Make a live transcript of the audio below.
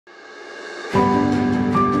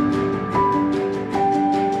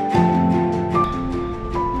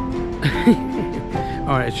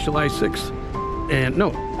All right, it's July 6th, and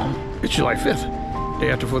no, it's July 5th,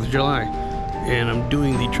 day after 4th of July, and I'm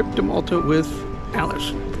doing the trip to Malta with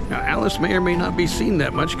Alice. Now, Alice may or may not be seen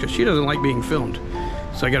that much because she doesn't like being filmed,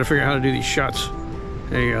 so I got to figure out how to do these shots.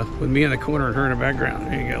 There you go, with me in the corner and her in the background.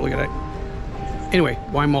 There you go, look at that. Anyway,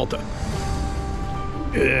 why Malta?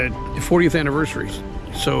 40th anniversary,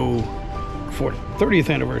 so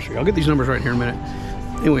 30th anniversary. I'll get these numbers right here in a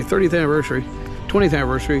minute. Anyway, 30th anniversary, 20th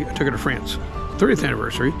anniversary, I took her to France. 30th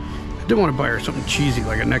anniversary, I didn't want to buy her something cheesy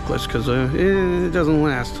like a necklace because it doesn't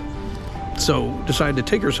last. So decided to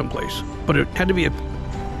take her someplace, but it had to be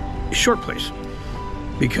a short place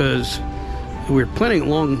because we were planning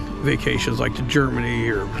long vacations like to Germany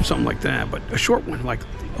or something like that, but a short one, like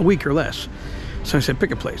a week or less. So I said, pick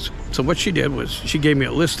a place. So what she did was she gave me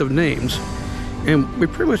a list of names, and we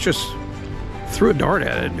pretty much just threw a dart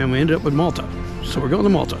at it, and we ended up with Malta. So we're going to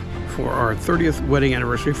Malta for our 30th wedding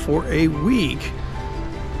anniversary for a week.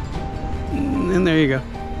 And there you go.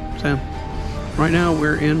 So right now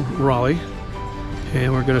we're in Raleigh,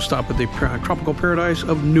 and we're going to stop at the tropical paradise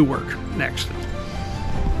of Newark next.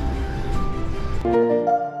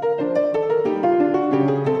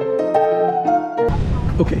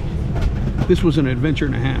 Okay, this was an adventure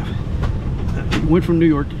and a half. We went from New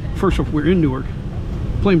York. First off, we're in Newark.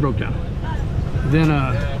 Plane broke down. Then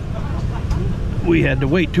we had to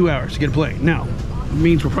wait 2 hours to get a plane. Now, it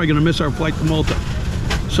means we're probably going to miss our flight to Malta.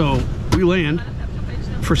 So we land.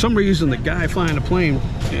 For some reason, the guy flying the plane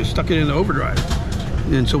stuck it in the overdrive.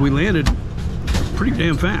 And so we landed pretty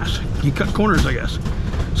damn fast. He cut corners, I guess.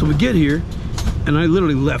 So we get here, and I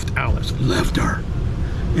literally left Alice, left her,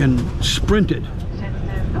 and sprinted.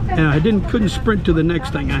 And I couldn't sprint to the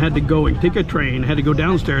next thing. I had to go and take a train, had to go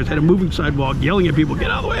downstairs, had a moving sidewalk, yelling at people, get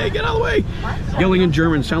out of the way, get out of the way. Yelling in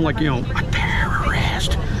German, sound like, you know, a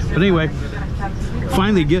terrorist. But anyway,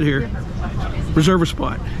 finally get here, reserve a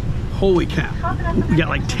spot. Holy cow. We got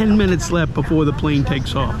like 10 minutes left before the plane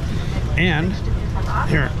takes off. And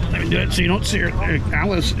here, let me do it so you don't see her.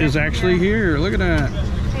 Alice is actually here, look at that.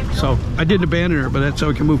 So I didn't abandon her, but that's so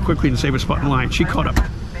we can move quickly and save a spot in line. She caught up.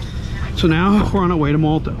 So now we're on our way to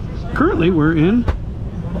Malta. Currently we're in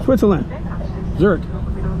Switzerland, Zurich.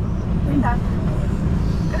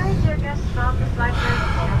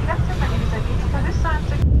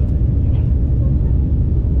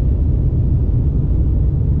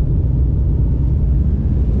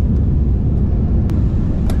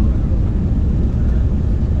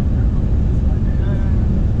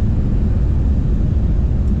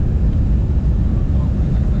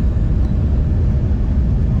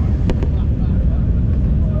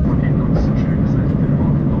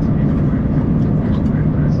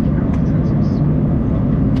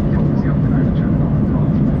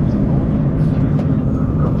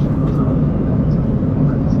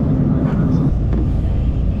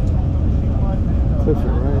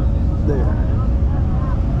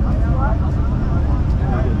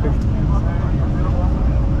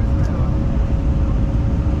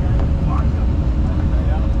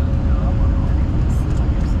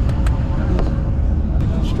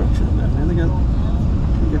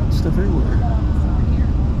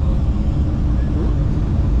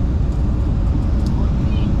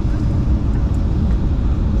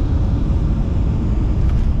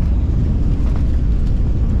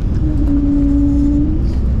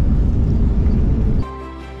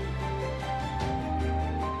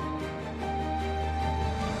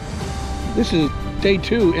 This is day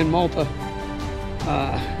 2 in Malta.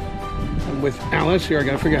 I'm with Alice here. I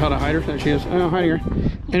gotta figure out how to hide her. There she is. Oh, hiding her.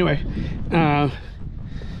 Anyway,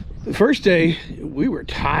 the first day we were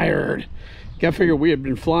tired. Gotta figure we had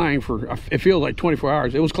been flying for, it feels like 24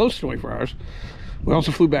 hours. It was close to 24 hours. We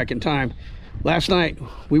also flew back in time. Last night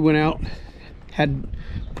we went out, had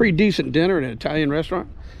pretty decent dinner at an Italian restaurant,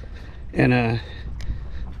 and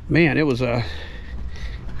man, it was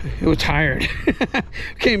tired.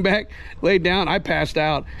 Came back, laid down, I passed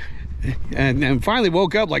out, and finally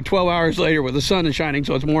woke up like 12 hours later with the sun is shining,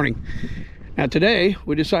 so it's morning. Now today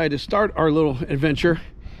we decided to start our little adventure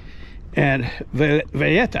at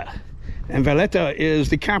Valletta, and Valletta is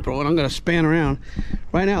the capital, and I'm going to span around.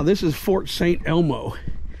 Right now this is Fort St. Elmo,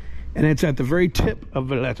 and it's at the very tip of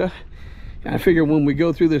Valletta, and I figure when we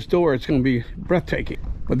go through this door it's going to be breathtaking.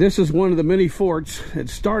 But this is one of the many forts that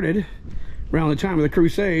started around the time of the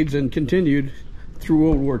Crusades and continued through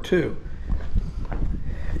World War II.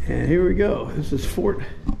 And here we go. This is Fort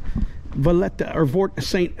Valletta, or Fort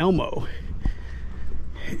St. Elmo.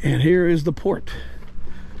 And here is the port.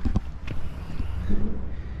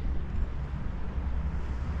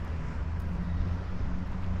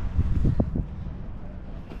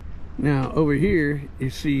 Now over here you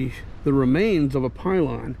see the remains of a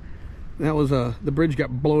pylon. That was the bridge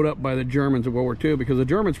got blown up by the Germans in World War II, because the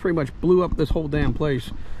Germans pretty much blew up this whole damn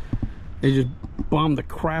place. They just bombed the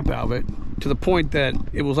crap out of it to the point that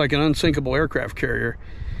it was like an unsinkable aircraft carrier.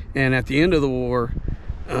 And at the end of the war,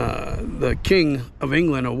 the King of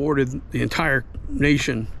England awarded the entire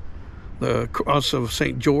nation the Cross of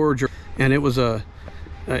St. George, and it was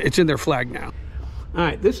it's in their flag now. All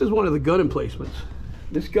right, this is one of the gun emplacements.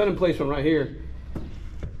 This gun emplacement right here,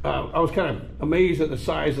 I was kind of amazed at the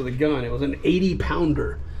size of the gun. It was an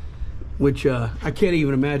 80-pounder, which I can't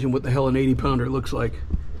even imagine what the hell an 80-pounder looks like.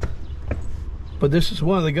 But this is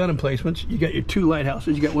one of the gun emplacements. You got your two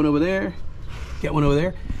lighthouses. You got one over there. You got one over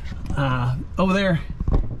there. Over there,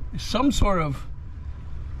 some sort of,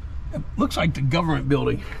 it looks like the government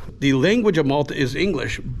building. The language of Malta is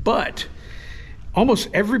English, but almost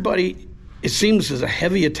everybody, it seems, has a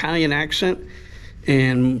heavy Italian accent,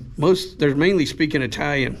 and they're mainly speaking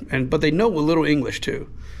Italian, but they know a little English too.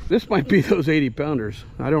 This might be those 80-pounders.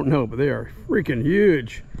 I don't know, but they are freaking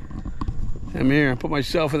huge. I'm here. I put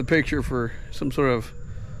myself in the picture for some sort of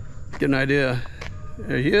get an idea.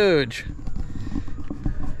 They're huge.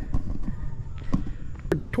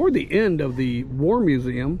 Toward the end of the War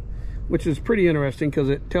Museum, which is pretty interesting because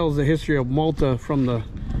it tells the history of Malta from the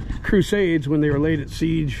Crusades when they were laid at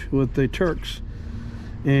siege with the Turks,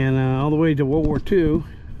 and all the way to World War II.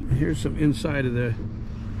 Here's some inside of the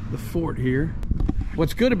fort here.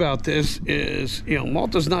 What's good about this is, you know,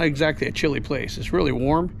 Malta's not exactly a chilly place. It's really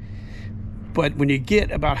warm. But when you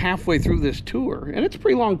get about halfway through this tour, and it's a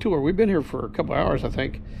pretty long tour, we've been here for a couple hours, I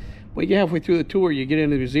think. When you get halfway through the tour, you get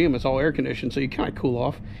into the museum, it's all air conditioned, so you kind of cool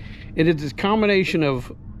off. And it's this combination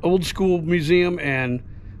of old school museum and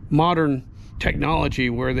modern technology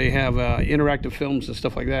where they have interactive films and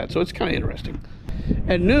stuff like that. So it's kind of interesting.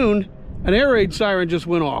 At noon, an air raid siren just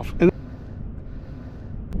went off. And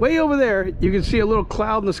way over there, you can see a little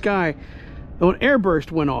cloud in the sky. An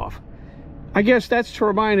airburst went off. I guess that's to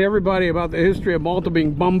remind everybody about the history of Malta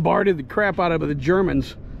being bombarded the crap out of by the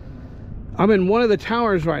Germans. I'm in one of the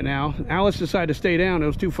towers right now. Alice decided to stay down. It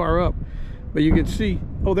was too far up. But you can see,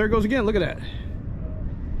 oh, there it goes again. Look at that.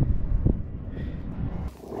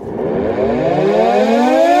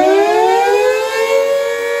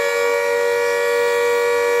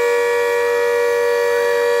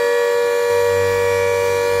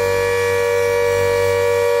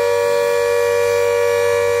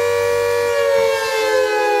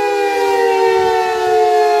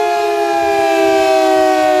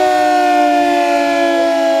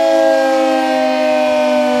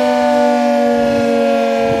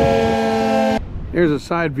 Here's a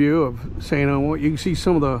side view of St. Omo. You can see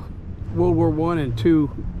some of the World War I and II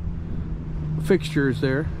fixtures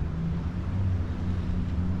there.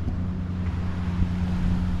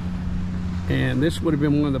 And this would have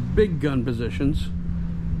been one of the big gun positions,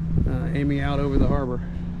 aiming out over the harbor.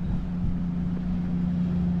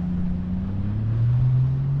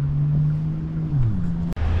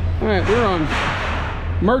 All right, we're on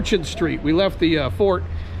Merchant Street. We left the fort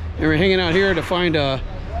and we're hanging out here to find a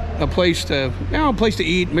place to,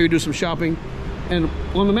 eat, maybe do some shopping. And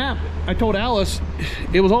on the map, I told Alice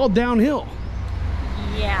it was all downhill.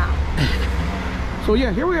 Yeah. So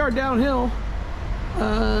yeah, here we are downhill.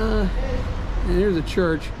 And here's a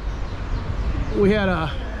church. We had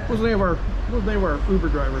what's the name of our Uber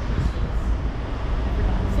driver?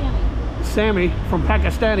 Sammy from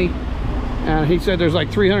Pakistani. And he said there's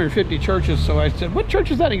like 350 churches. So I said, what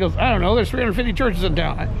church is that? He goes, I don't know. There's 350 churches in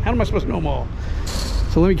town. How am I supposed to know them all?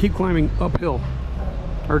 So let me keep climbing uphill,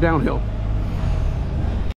 or downhill.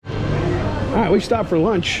 All right, we stopped for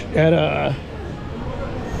lunch at a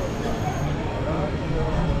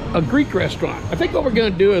Greek restaurant. I think what we're gonna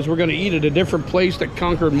do is we're gonna eat at a different place that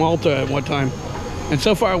conquered Malta at one time. And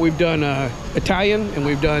so far we've done Italian and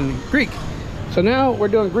we've done Greek. So now we're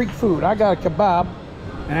doing Greek food. I got a kebab,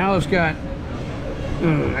 and Alice got,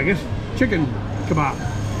 I guess, chicken kebab.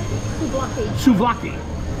 Souvlaki.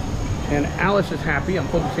 And Alice is happy. I'm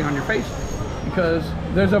focusing on your face because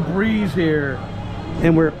there's a breeze here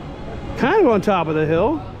and we're kind of on top of the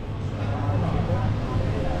hill.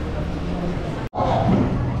 All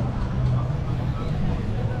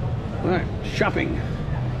right, shopping.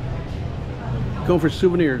 Going for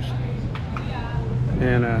souvenirs.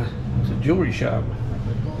 And it's a jewelry shop.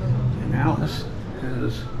 And Alice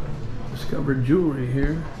has discovered jewelry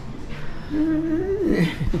here.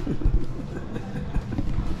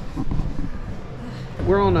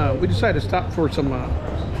 We're on, we decided to stop for some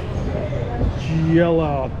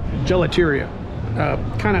gelateria,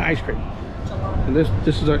 kind of ice cream. And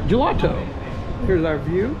this is our gelato. Here's our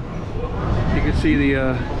view. You can see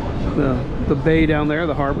the the bay down there,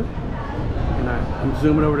 the harbor. And I'm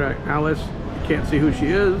zooming over to Alice. Can't see who she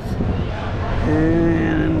is.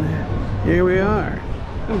 And here we are.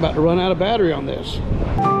 I'm about to run out of battery on this.